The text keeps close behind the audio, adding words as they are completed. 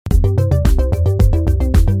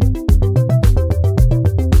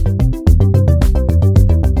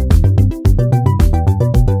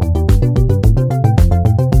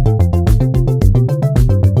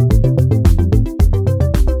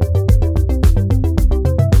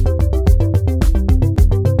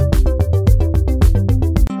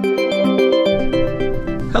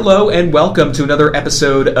Hello and welcome to another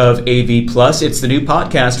episode of AV Plus. It's the new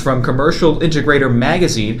podcast from Commercial Integrator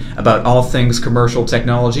Magazine about all things commercial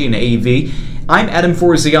technology and AV. I'm Adam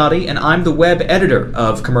Forziati and I'm the web editor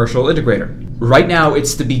of Commercial Integrator. Right now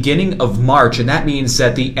it's the beginning of March, and that means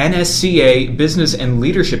that the NSCA Business and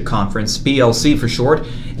Leadership Conference, BLC for short,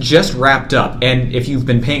 just wrapped up. And if you've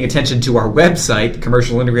been paying attention to our website,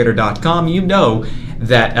 commercialintegrator.com, you know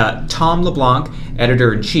that Tom LeBlanc,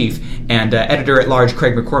 editor-in-chief, and editor-at-large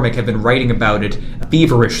Craig McCormick have been writing about it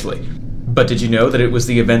feverishly. But did you know that it was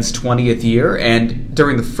the event's 20th year? And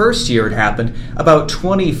during the first year it happened, about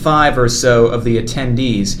 25 or so of the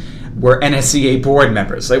attendees were NSCA board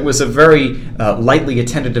members. It was a very lightly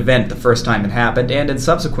attended event the first time it happened and in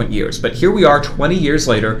subsequent years. But here we are 20 years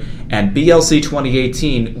later, and BLC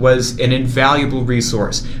 2018 was an invaluable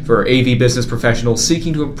resource for AV business professionals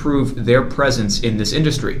seeking to improve their presence in this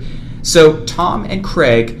industry. So Tom and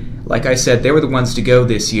Craig, like I said, they were the ones to go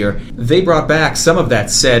this year. They brought back some of that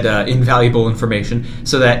said invaluable information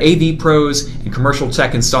so that AV pros and commercial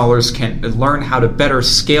tech installers can learn how to better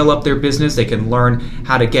scale up their business. They can learn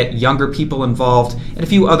how to get younger people involved, and a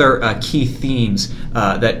few other key themes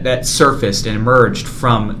that surfaced and emerged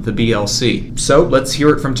from the BLC. So let's hear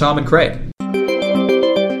it from Tom and Craig.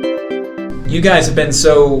 You guys have been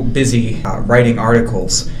so busy writing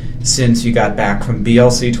articles since you got back from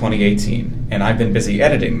BLC 2018, and I've been busy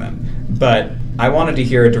editing them. But I wanted to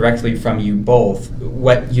hear directly from you both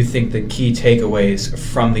what you think the key takeaways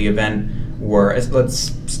from the event were.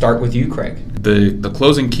 Let's start with you, Craig. The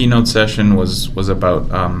closing keynote session was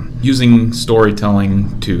about using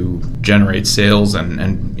storytelling to generate sales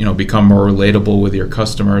and become more relatable with your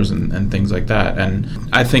customers and things like that. And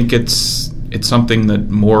I think it's something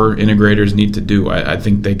that more integrators need to do. I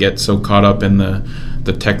think they get so caught up in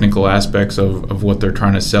the technical aspects of what they're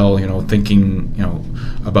trying to sell, thinking,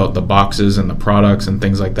 about the boxes and the products and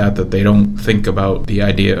things like that they don't think about the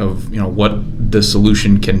idea of, what the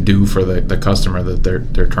solution can do for the customer that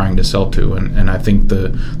they're trying to sell to. And I think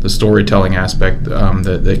the storytelling aspect,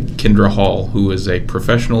 that Kendra Hall, who is a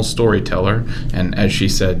professional storyteller, and as she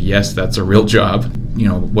said, yes, that's a real job.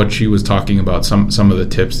 What she was talking about, some of the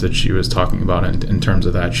tips that she was talking about in terms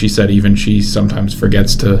of that. She said even she sometimes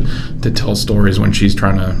forgets to tell stories when she's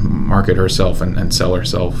trying to market herself and sell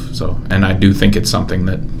herself. So, and I do think it's something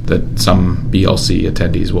that some BLC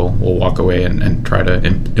attendees will walk away and try to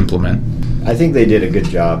implement. I think they did a good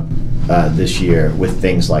job this year with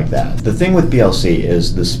things like that. The thing with BLC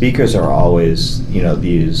is the speakers are always,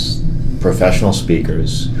 these professional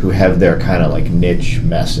speakers who have their kind of like niche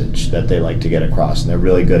message that they like to get across, and they're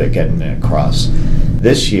really good at getting it across.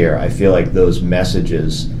 This year, I feel like those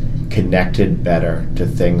messages connected better to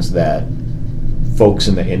things that folks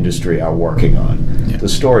in the industry are working on. Yeah. The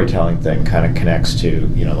storytelling thing kind of connects to,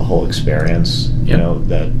 the whole experience,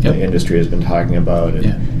 that the industry has been talking about,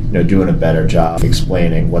 and doing a better job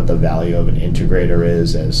explaining what the value of an integrator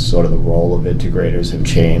is as sort of the role of integrators have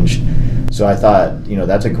changed. So I thought,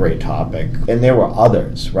 that's a great topic. And there were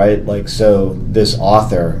others, right? So this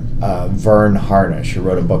author, Vern Harnish, who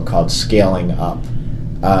wrote a book called Scaling Up,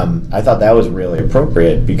 I thought that was really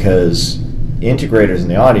appropriate because integrators in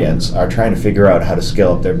the audience are trying to figure out how to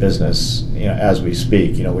scale up their business, as we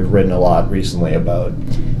speak. We've written a lot recently about,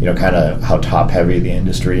 kind of how top-heavy the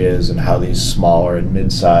industry is and how these smaller and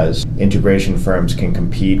mid-sized integration firms can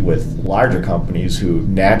compete with larger companies who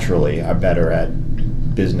naturally are better at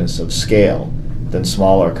business of scale than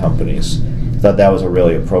smaller companies. I thought that was a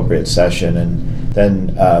really appropriate session. And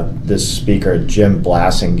then this speaker, Jim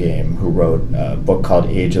Blasingame, who wrote a book called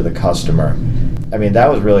Age of the Customer, that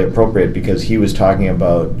was really appropriate because he was talking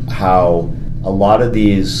about how a lot of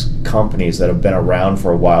these companies that have been around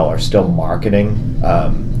for a while are still marketing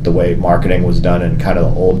the way marketing was done in kind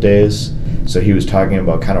of the old days. So he was talking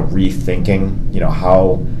about kind of rethinking,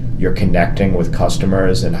 how you're connecting with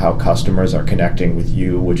customers and how customers are connecting with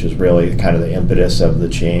you, which is really kind of the impetus of the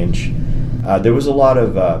change. There was a lot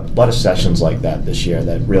of sessions like that this year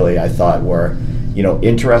that really I thought were,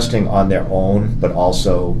 interesting on their own, but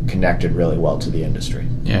also connected really well to the industry.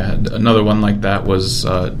 Yeah, another one like that was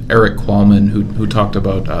Eric Qualman, who talked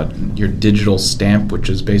about your digital stamp, which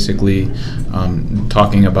is basically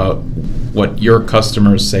talking about what your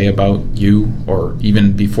customers say about you, or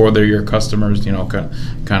even before they're your customers,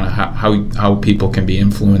 kind of how people can be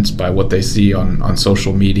influenced by what they see on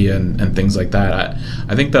social media and things like that.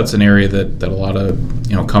 I think that's an area that a lot of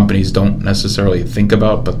companies don't necessarily think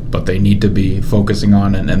about, but they need to be focusing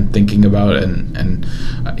on and thinking about, and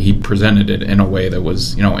he presented it in a way that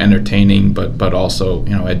was entertaining, but also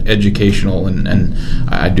educational, and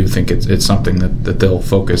I do think it's something that they'll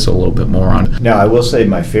focus a little bit more on. Now, I will say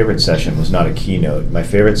my favorite session was not a keynote. My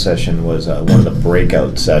favorite session was one of the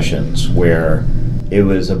breakout sessions where it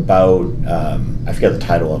was about, I forget the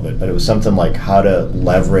title of it, but it was something like how to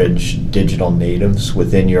leverage digital natives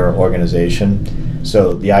within your organization.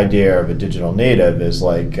 So the idea of a digital native is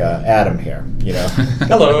like Adam here,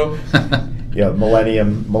 Hello.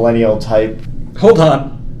 Millennial type. Hold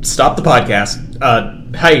on. Stop the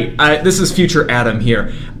podcast. Hey, this is future Adam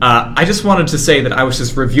here. I just wanted to say that I was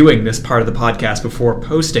just reviewing this part of the podcast before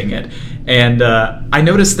posting it, and I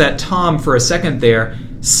noticed that Tom, for a second there,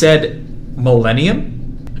 said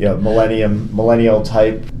millennium? Yeah, millennial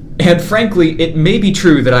type. And frankly, it may be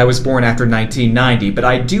true that I was born after 1990, but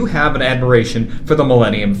I do have an admiration for the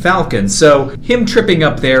Millennium Falcon, so him tripping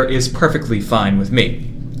up there is perfectly fine with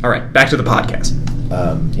me. All right, back to the podcast.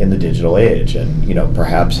 In the digital age, and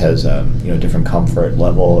perhaps has a different comfort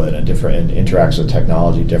level and interacts with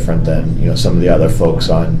technology different than some of the other folks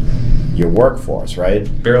on your workforce, right?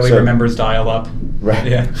 Barely remembers dial-up. Right.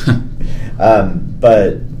 Yeah.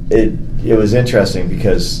 But it was interesting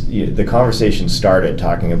because the conversation started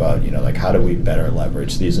talking about like how do we better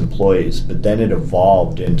leverage these employees, but then it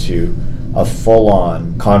evolved into a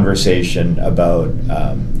full-on conversation about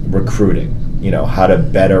recruiting. How to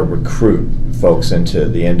better recruit folks into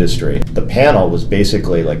the industry. The panel was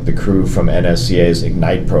basically like the crew from NSCA's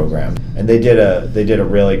Ignite program, and they did a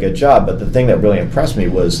really good job. But the thing that really impressed me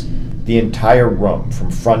was the entire room,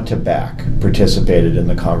 from front to back, participated in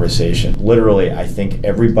the conversation. Literally, I think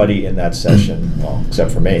everybody in that session, well,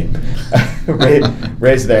 except for me,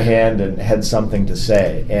 raised their hand and had something to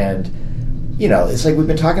say. And it's like we've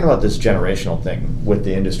been talking about this generational thing with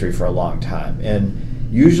the industry for a long time, and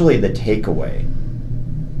usually the takeaway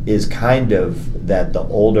is kind of that the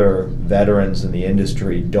older veterans in the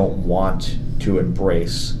industry don't want to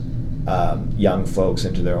embrace young folks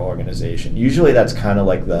into their organization. Usually that's kind of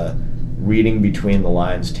like the reading between the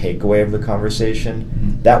lines takeaway of the conversation.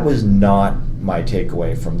 Mm-hmm. That was not my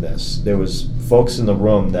takeaway from this. There was folks in the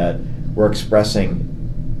room that were expressing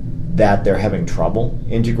that they're having trouble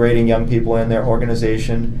integrating young people in their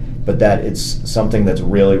organization, but that it's something that's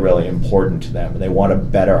really, really important to them, and they want to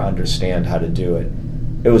better understand how to do it.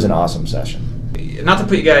 It was an awesome session. Not to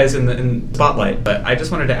put you guys in the spotlight, but I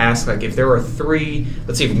just wanted to ask, if there are three,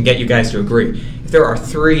 let's see if we can get you guys to agree, if there are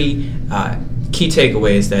three key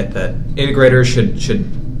takeaways that integrators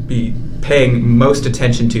should be paying most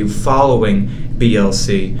attention to following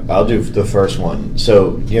BLC. I'll do the first one.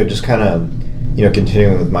 So, just kind of,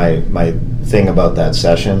 continuing with my thing about that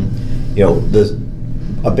session,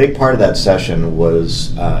 a big part of that session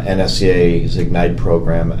was NSCA's Ignite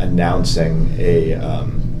program announcing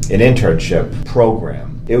an internship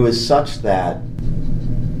program. It was such that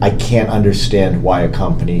I can't understand why a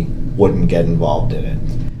company wouldn't get involved in it.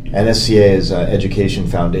 NSCA's Education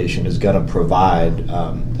Foundation is going to provide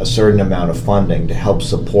a certain amount of funding to help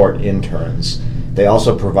support interns. They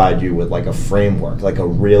also provide you with a framework, a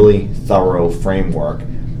really thorough framework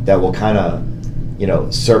that will kind of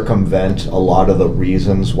circumvent a lot of the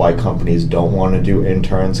reasons why companies don't want to do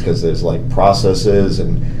interns, because there's processes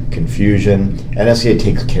and confusion. NSCA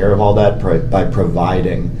takes care of all that by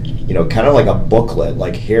providing kind of like a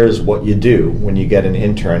booklet, here's what you do when you get an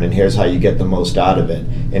intern, and here's how you get the most out of it,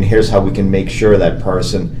 and here's how we can make sure that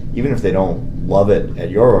person, even if they don't love it at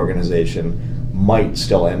your organization, might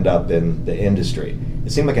still end up in the industry.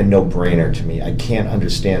 It seemed like a no-brainer to me. I can't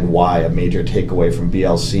understand why a major takeaway from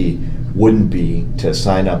BLC wouldn't be to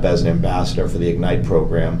sign up as an ambassador for the Ignite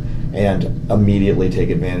program and immediately take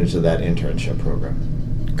advantage of that internship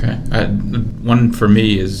program. Okay. One for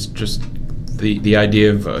me is just the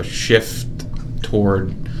idea of a shift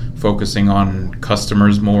toward focusing on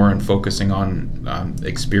customers more and focusing on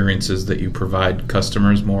experiences that you provide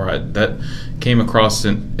customers more. That came across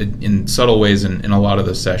in subtle ways in a lot of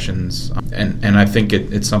the sessions, and I think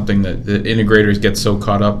it's something that the integrators get so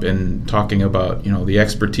caught up in talking about, the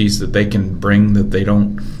expertise that they can bring, that they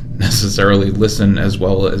don't necessarily listen as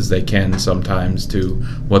well as they can sometimes to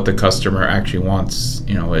what the customer actually wants,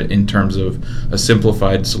 in terms of a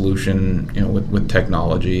simplified solution, with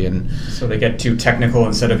technology. And so they get too technical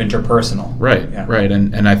instead of interpersonal. Right, yeah. Right.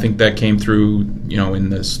 And I think that came through, in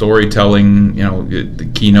the storytelling,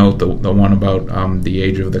 the keynote, the one about the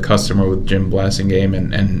age of the customer with Jim Blasingame,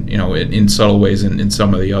 and in subtle ways in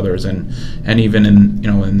some of the others, and even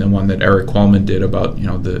in the one that Eric Quellman did about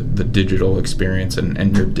the digital experience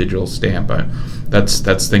and your digital stamp.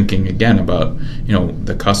 That's thinking again about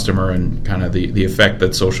the customer and kind of the effect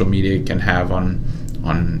that social media can have on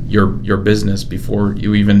your business before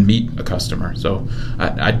you even meet a customer. So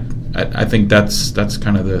I think that's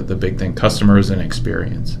kind of the big thing, customers and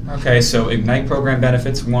experience. Okay, so Ignite program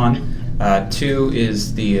benefits, 1. 2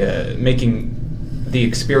 is the making the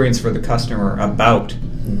experience for the customer about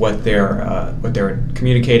what they're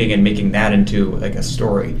communicating and making that into like a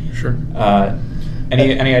story. Sure.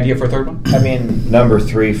 Any idea for a third one? I mean, number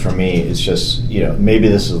 3 for me is just, maybe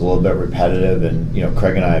this is a little bit repetitive, and,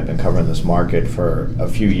 Craig and I have been covering this market for a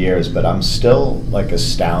few years, but I'm still,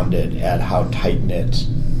 astounded at how tight-knit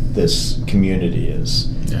this community is.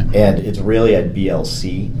 Yeah. And it's really at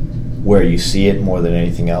BLC where you see it more than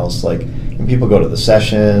anything else. When people go to the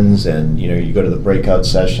sessions and, you go to the breakout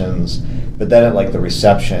sessions, but then at, the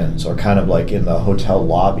receptions or kind of, in the hotel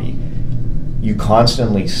lobby, you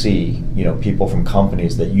constantly see, people from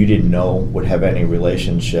companies that you didn't know would have any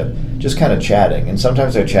relationship, just kind of chatting. And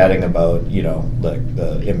sometimes they're chatting about,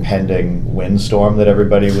 the impending windstorm that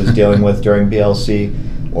everybody was dealing with during BLC,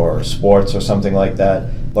 or sports or something like that.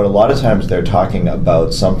 But a lot of times they're talking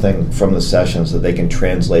about something from the sessions that they can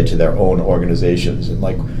translate to their own organizations. And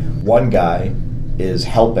one guy is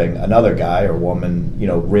helping another guy or woman,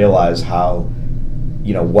 realize how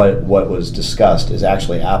what was discussed is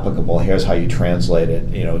actually applicable. Here's how you translate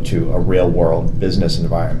it, to a real world business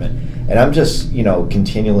environment. And I'm just,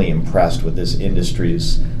 continually impressed with this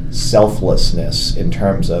industry's selflessness in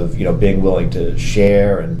terms of, being willing to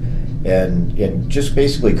share and just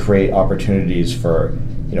basically create opportunities for,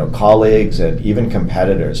 colleagues and even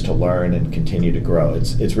competitors to learn and continue to grow.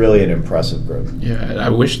 It's really an impressive group. Yeah, I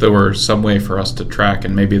wish there were some way for us to track,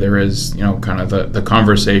 and maybe there is, kind of the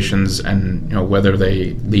conversations and, whether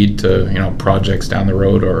they lead to, projects down the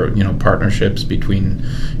road or, partnerships between,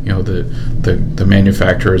 the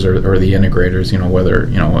manufacturers or the integrators, whether,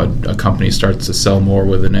 a company starts to sell more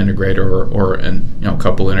with an integrator or a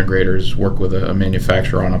couple integrators work with a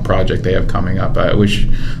manufacturer on a project they have coming up. I wish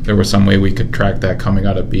there was some way we could track that coming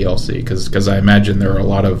out of BLC, because I imagine there are a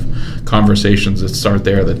lot of conversations that start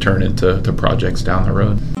there that turn into projects down the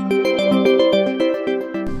road.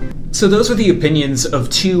 So those are the opinions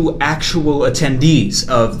of 2 actual attendees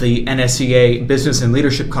of the NSCA Business and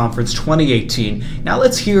Leadership Conference 2018. Now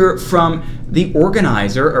let's hear from the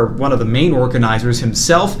organizer, or one of the main organizers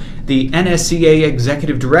himself, the NSCA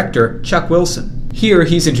Executive Director, Chuck Wilson. Here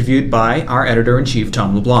he's interviewed by our Editor-in-Chief,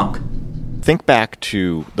 Tom LeBlanc. Think back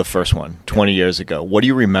to the first one, 20 years ago. What do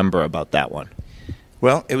you remember about that one?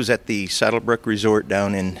 Well, it was at the Saddlebrook Resort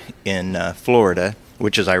down in Florida,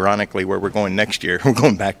 which is ironically where we're going next year. We're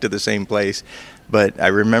going back to the same place. But I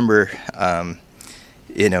remember, a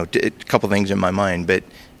couple things in my mind. But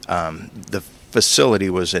the facility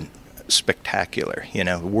was spectacular.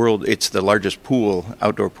 It's the largest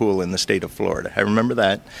outdoor pool in the state of Florida. I remember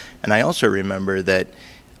that. And I also remember that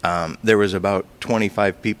there was about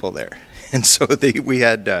 25 people there. And so we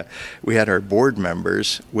had our board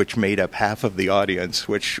members, which made up half of the audience,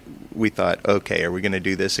 which we thought, okay, are we going to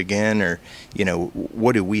do this again? Or,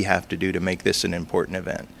 what do we have to do to make this an important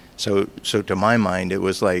event? So to my mind, it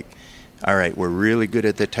was like, all right, we're really good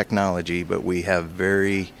at the technology, but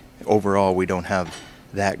overall, we don't have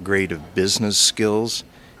that great of business skills.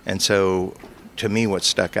 And so to me, what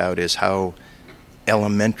stuck out is how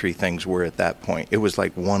elementary things were at that point. It was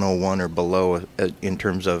like 101 or below in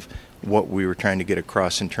terms of what we were trying to get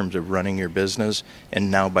across in terms of running your business. And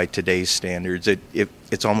now by today's standards,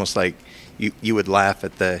 it's almost like you would laugh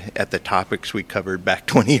at the topics we covered back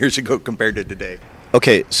 20 years ago compared to today.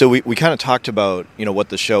 Okay, so we kind of talked about, what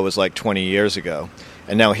the show was like 20 years ago.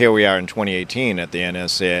 And now here we are in 2018 at the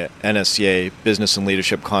NSCA Business and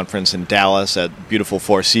Leadership Conference in Dallas at beautiful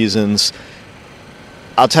Four Seasons.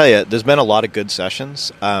 I'll tell you, there's been a lot of good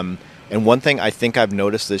sessions. And one thing I think I've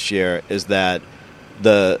noticed this year is that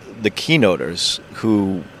the keynoters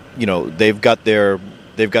who, they've got their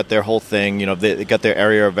whole thing, they got their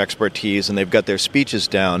area of expertise and they've got their speeches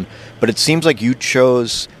down. But it seems like you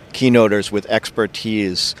chose keynoters with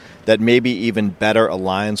expertise that maybe even better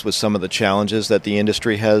aligns with some of the challenges that the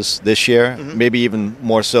industry has this year, maybe even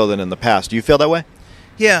more so than in the past. Do you feel that way?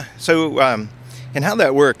 Yeah. So, and how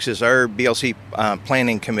that works is our BLC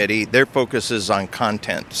planning committee, their focus is on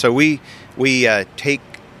content. So we take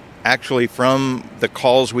actually from the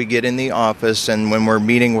calls we get in the office and when we're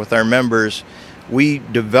meeting with our members, we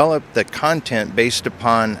develop the content based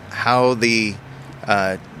upon how the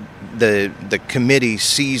the committee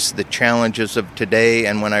sees the challenges of today,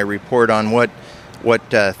 and when I report on what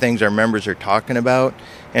things our members are talking about.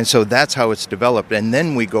 And so that's how it's developed. And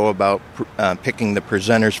then we go about picking the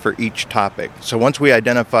presenters for each topic. So once we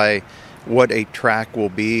identify what a track will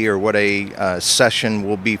be or what a session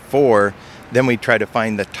will be for, then we try to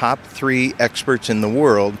find the top 3 experts in the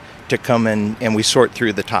world to come in, and we sort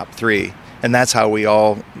through the top 3. And that's how we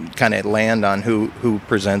all kind of land on who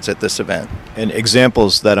presents at this event. And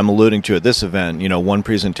examples that I'm alluding to at this event, one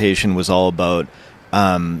presentation was all about,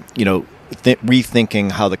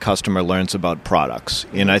 rethinking how the customer learns about products.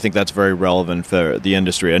 And I think that's very relevant for the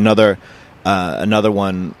industry. Another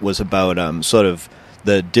one was about sort of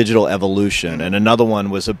the digital evolution. And another one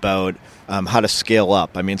was about how to scale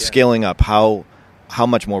up. I mean, scaling up, how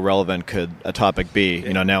much more relevant could a topic be,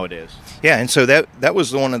 nowadays? Yeah, and so that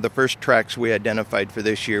was one of the first tracks we identified for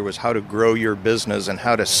this year, was how to grow your business and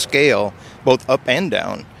how to scale both up and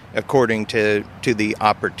down according to the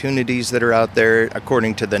opportunities that are out there,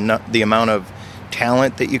 according to the amount of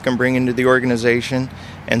talent that you can bring into the organization.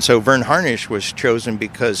 And so Vern Harnish was chosen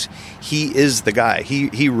because he is the guy.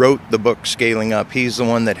 He wrote the book Scaling Up. He's the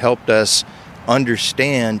one that helped us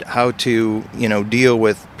understand how to deal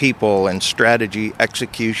with people and strategy,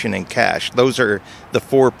 execution, and cash. Those are the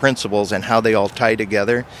 4 principles and how they all tie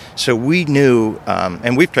together. So we knew,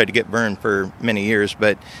 and we've tried to get Vern for many years,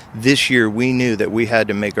 but this year we knew that we had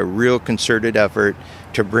to make a real concerted effort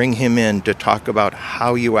to bring him in to talk about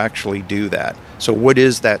how you actually do that. So what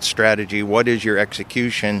is that strategy? What is your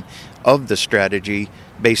execution of the strategy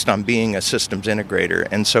based on being a systems integrator?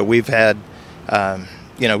 And so we've had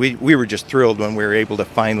we were just thrilled when we were able to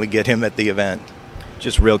finally get him at the event.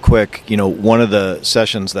 Just real quick, one of the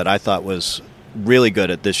sessions that I thought was really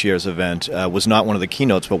good at this year's event was not one of the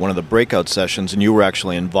keynotes, but one of the breakout sessions, and you were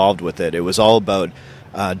actually involved with it. It was all about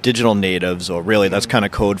digital natives, or really that's kind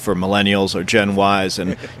of code for millennials or Gen Ys,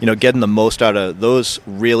 and getting the most out of those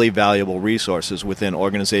really valuable resources within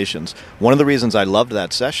organizations. One of the reasons I loved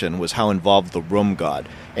that session was how involved the room got.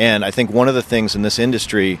 And I think one of the things in this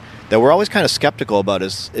industry that we're always kind of skeptical about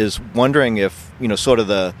is wondering if sort of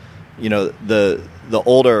the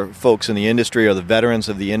older folks in the industry or the veterans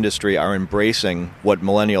of the industry are embracing what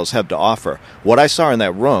millennials have to offer. What I saw in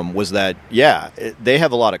that room was that, they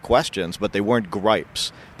have a lot of questions, but they weren't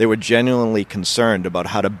gripes. They were genuinely concerned about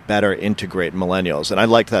how to better integrate millennials. And I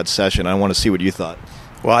liked that session. I want to see what you thought.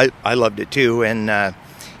 Well, I loved it too. And,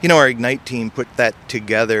 our Ignite team put that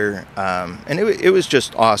together, and it was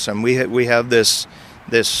just awesome. We have this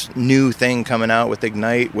new thing coming out with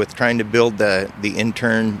Ignite, with trying to build the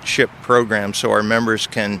internship program so our members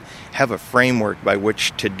can have a framework by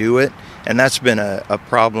which to do it. And that's been a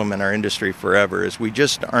problem in our industry forever, is we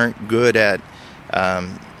just aren't good at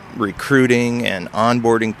recruiting and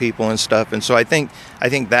onboarding people and stuff. And so I think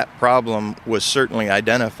that problem was certainly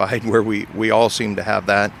identified where we all seem to have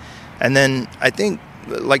that. And then I think,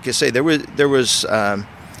 like you say, there was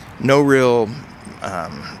no real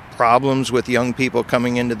problems with young people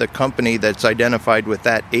coming into the company that's identified with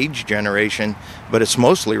that age generation, but it's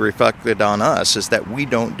mostly reflected on us, is that we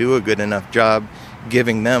don't do a good enough job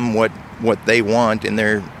giving them what they want in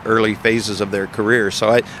their early phases of their career.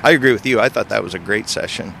 So I agree with you. I thought that was a great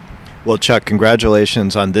session. Well, Chuck,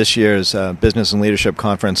 congratulations on this year's Business and Leadership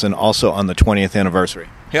Conference, and also on the 20th anniversary.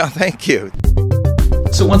 Yeah, thank you.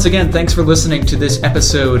 So once again, thanks for listening to this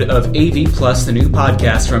episode of AV Plus, the new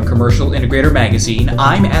podcast from Commercial Integrator Magazine.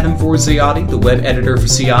 I'm Adam Forziati, the web editor for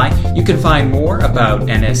CI. You can find more about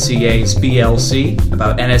NSCA's BLC,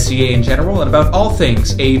 about NSCA in general, and about all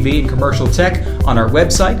things AV and commercial tech on our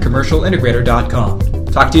website, commercialintegrator.com.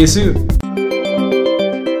 Talk to you soon.